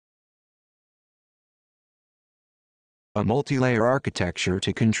A multi-layer architecture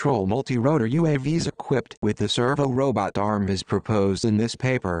to control multi-rotor UAVs equipped with the servo robot arm is proposed in this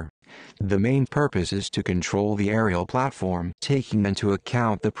paper. The main purpose is to control the aerial platform, taking into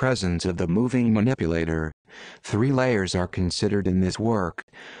account the presence of the moving manipulator. 3 layers are considered in this work.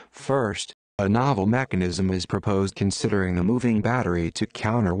 First, a novel mechanism is proposed considering the moving battery to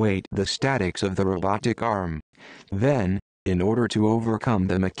counterweight the statics of the robotic arm. Then, in order to overcome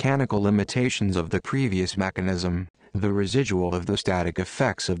the mechanical limitations of the previous mechanism, the residual of the static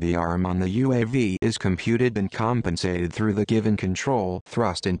effects of the arm on the UAV is computed and compensated through the given control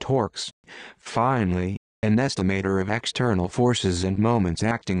thrust and torques. Finally, an estimator of external forces and moments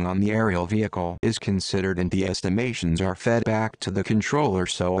acting on the aerial vehicle is considered and the estimations are fed back to the controller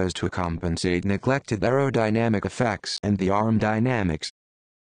so as to compensate neglected aerodynamic effects and the arm dynamics.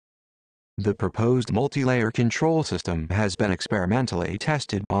 The proposed multilayer control system has been experimentally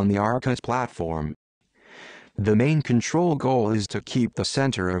tested on the Arcus platform. The main control goal is to keep the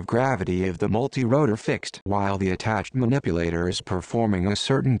center of gravity of the multirotor fixed while the attached manipulator is performing a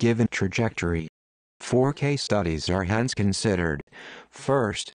certain given trajectory. 4 case studies are hence considered.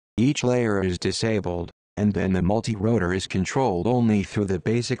 First, each layer is disabled, and then the multirotor is controlled only through the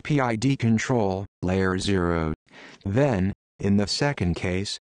basic PID control, layer 0. Then, in the second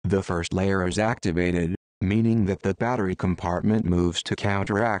case, the first layer is activated, meaning that the battery compartment moves to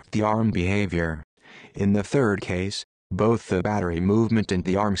counteract the arm behavior. In the third case, both the battery movement and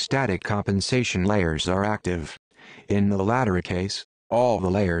the arm static compensation layers are active. In the latter case, all the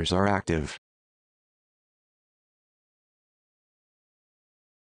layers are active.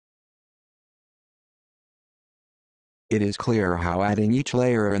 It is clear how adding each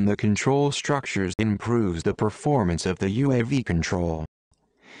layer in the control structures improves the performance of the UAV control.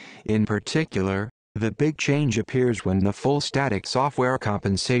 In particular, the big change appears when the full static software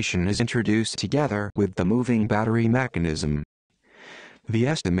compensation is introduced together with the moving battery mechanism. The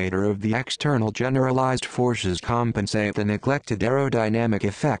estimator of the external generalized forces compensate the neglected aerodynamic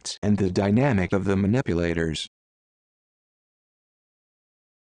effects and the dynamic of the manipulators.